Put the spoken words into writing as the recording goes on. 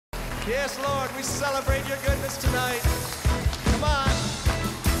Yes, Lord, we celebrate your goodness tonight. Come on.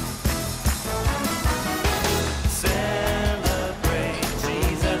 Celebrate,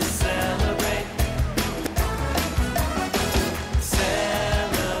 Jesus, celebrate.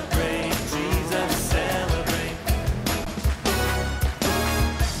 Celebrate, Jesus, celebrate.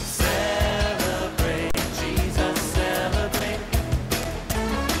 Celebrate, Jesus, celebrate.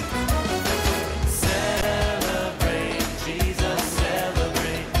 Celebrate, Jesus,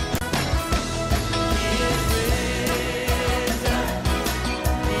 celebrate. He is risen,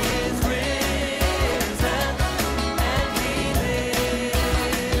 He is risen, and He lives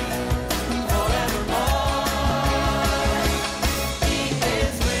forevermore. He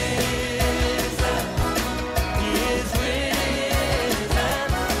is risen, He is risen.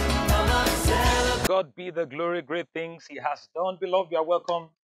 Come on, celebrate. God be the glory, great things He has done. Beloved, you are welcome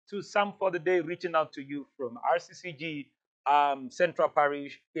to Psalm for the Day, reaching out to you from RCCG Central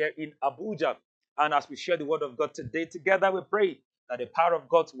Parish here in ABUJA. And as we share the word of God today together, we pray that the power of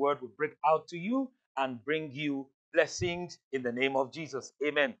God's word will break out to you and bring you blessings in the name of Jesus.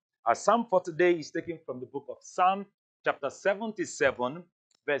 Amen. Our Psalm for today is taken from the book of Psalm, chapter 77,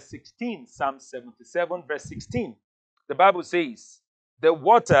 verse 16. Psalm 77, verse 16. The Bible says, "The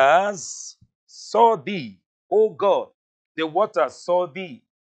waters saw thee, O God. The waters saw thee.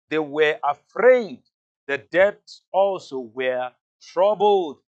 They were afraid. The depths also were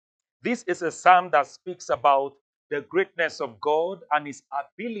troubled." This is a psalm that speaks about the greatness of God and his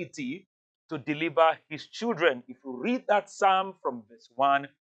ability to deliver his children. If you read that psalm from verse 1,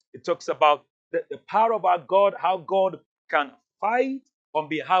 it talks about the power of our God, how God can fight on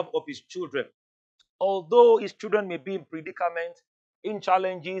behalf of his children. Although his children may be in predicament, in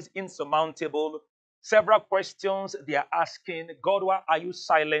challenges, insurmountable, several questions they are asking. God, why are you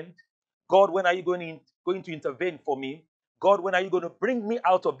silent? God, when are you going to intervene for me? God, when are you going to bring me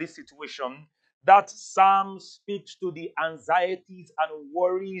out of this situation? That psalm speaks to the anxieties and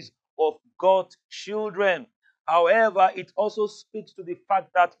worries of God's children. However, it also speaks to the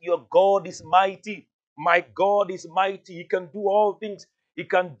fact that your God is mighty. My God is mighty. He can do all things. He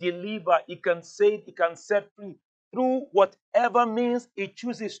can deliver, He can save, He can set free through whatever means He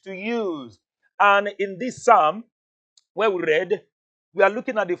chooses to use. And in this psalm, where we read, we are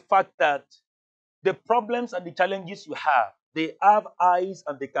looking at the fact that the problems and the challenges you have, they have eyes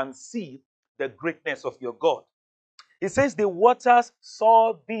and they can see the greatness of your God. It says, "The waters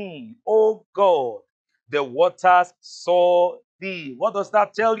saw thee, O God." The waters saw thee. What does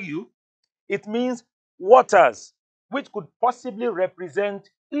that tell you? It means waters, which could possibly represent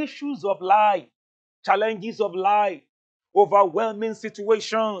issues of life, challenges of life, overwhelming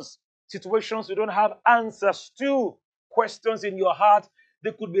situations, situations you don't have answers to, questions in your heart.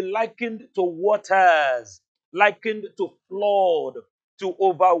 They could be likened to waters, likened to flood, to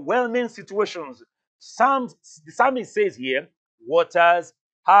overwhelming situations. The psalmist says here, waters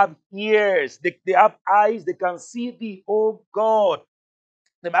have ears, they have eyes, they can see thee, O God.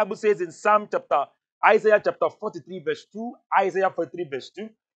 The Bible says in Isaiah chapter 43, verse 2, Isaiah 43, verse 2,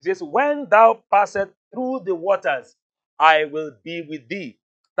 it says, "When thou passest through the waters, I will be with thee."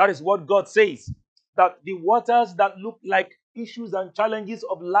 That is what God says. That the waters that look like issues and challenges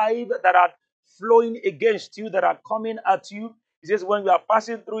of life that are flowing against you, that are coming at you, He says, when you are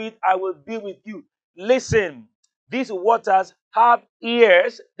passing through it, I will be with you. Listen, these waters have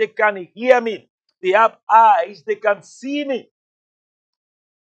ears, they can hear me. They have eyes, they can see me.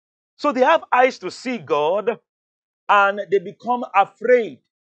 So they have eyes to see God and they become afraid.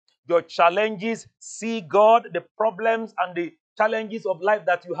 Your challenges see God, the problems and the challenges of life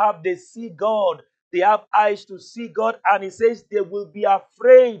that you have, they see God. They have eyes to see God, and He says they will be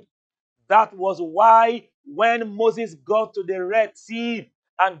afraid. That was why when Moses got to the Red Sea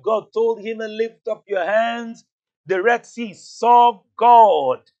and God told him, "Lift up your hands," the Red Sea saw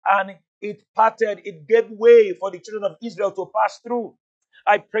God and it parted, it gave way for the children of Israel to pass through.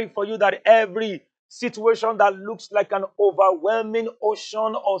 I pray for you that every situation that looks like an overwhelming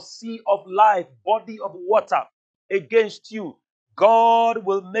ocean or sea of life, body of water against you, God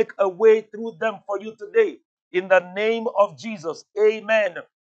will make a way through them for you today. In the name of Jesus, amen.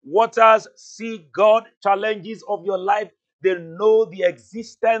 Waters see God, challenges of your life, they know the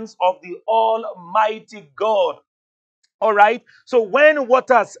existence of the Almighty God. All right. So when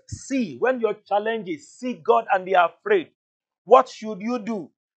waters see, when your challenges see God and they are afraid, what should you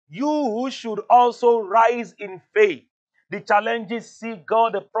do? You should also rise in faith. The challenges see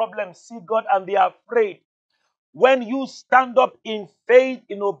God, the problems see God, and they are afraid. When you stand up in faith,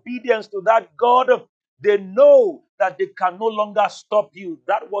 in obedience to that God, they know that they can no longer stop you.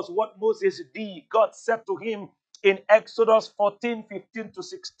 That was what Moses did. God said to him in Exodus 14, 15 to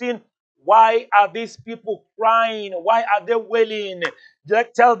 16, Why are these people crying? Why are they wailing?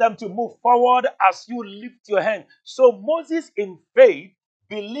 Tell them to move forward as you lift your hand. So Moses, in faith,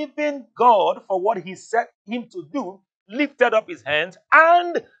 believing God for what he set him to do, lifted up his hands,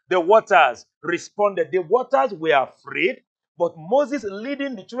 and the waters responded. The waters were afraid, but Moses,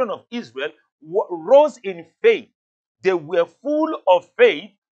 leading the children of Israel, rose in faith. They were full of faith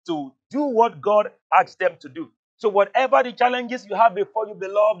to do what God asked them to do. So whatever the challenges you have before you,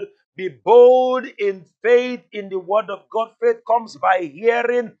 beloved, be bold in faith in the word of God. Faith comes by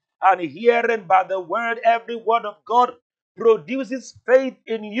hearing, and hearing by the word. Every word of God produces faith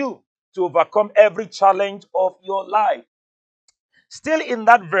in you to overcome every challenge of your life. Still in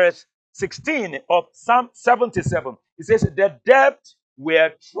that verse 16 of Psalm 77, it says, the depths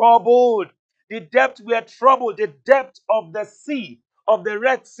were troubled. The depths were troubled. The depth of the sea, of the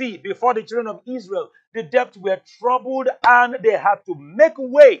Red Sea, before the children of Israel, the depths were troubled, and they had to make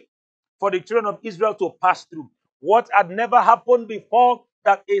way for the children of Israel to pass through. What had never happened before,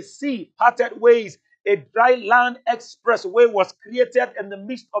 that a sea parted ways, a dry land expressway was created in the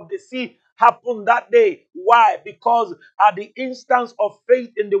midst of the sea, happened that day. Why? Because at the instance of faith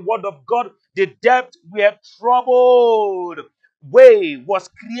in the word of God, the depths were troubled. Way was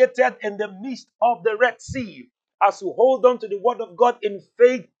created in the midst of the Red Sea. As you hold on to the word of God in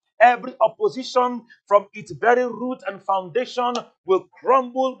faith, every opposition from its very root and foundation will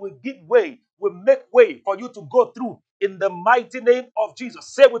crumble, will give way, will make way for you to go through in the mighty name of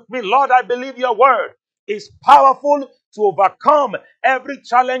Jesus. Say with me, Lord, I believe your word is powerful to overcome every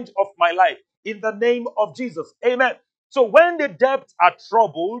challenge of my life in the name of Jesus. Amen. So when the depths are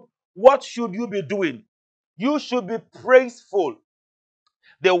troubled, what should you be doing? You should be praiseful.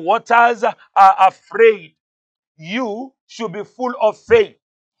 The waters are afraid. You should be full of faith.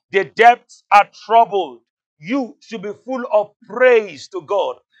 The depths are troubled. You should be full of praise to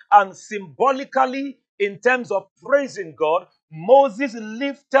God. And symbolically, in terms of praising God, Moses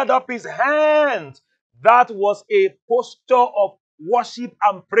lifted up his hands. That was a posture of worship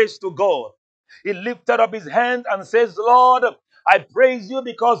and praise to God. He lifted up his hands and says, Lord, I praise you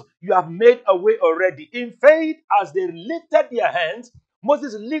because you have made a way already. In faith, as they lifted their hands,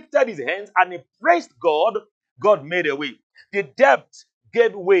 Moses lifted his hands and he praised God. God made a way. The depth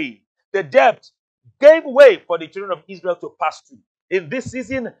gave way. The depth gave way for the children of Israel to pass through. In this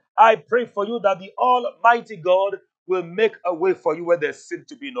season, I pray for you that the Almighty God will make a way for you where there seems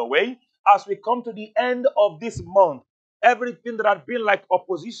to be no way. As we come to the end of this month, everything that had been like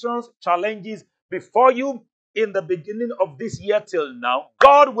oppositions, challenges before you in the beginning of this year till now,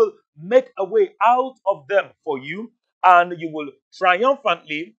 God will make a way out of them for you, and you will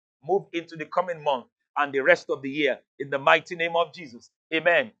triumphantly move into the coming month and the rest of the year in the mighty name of Jesus.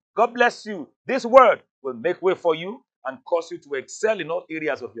 Amen. God bless you. This word will make way for you and cause you to excel in all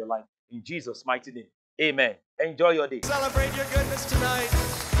areas of your life. In Jesus' mighty name. Amen. Enjoy your day. Celebrate your goodness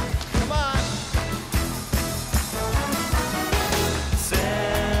tonight.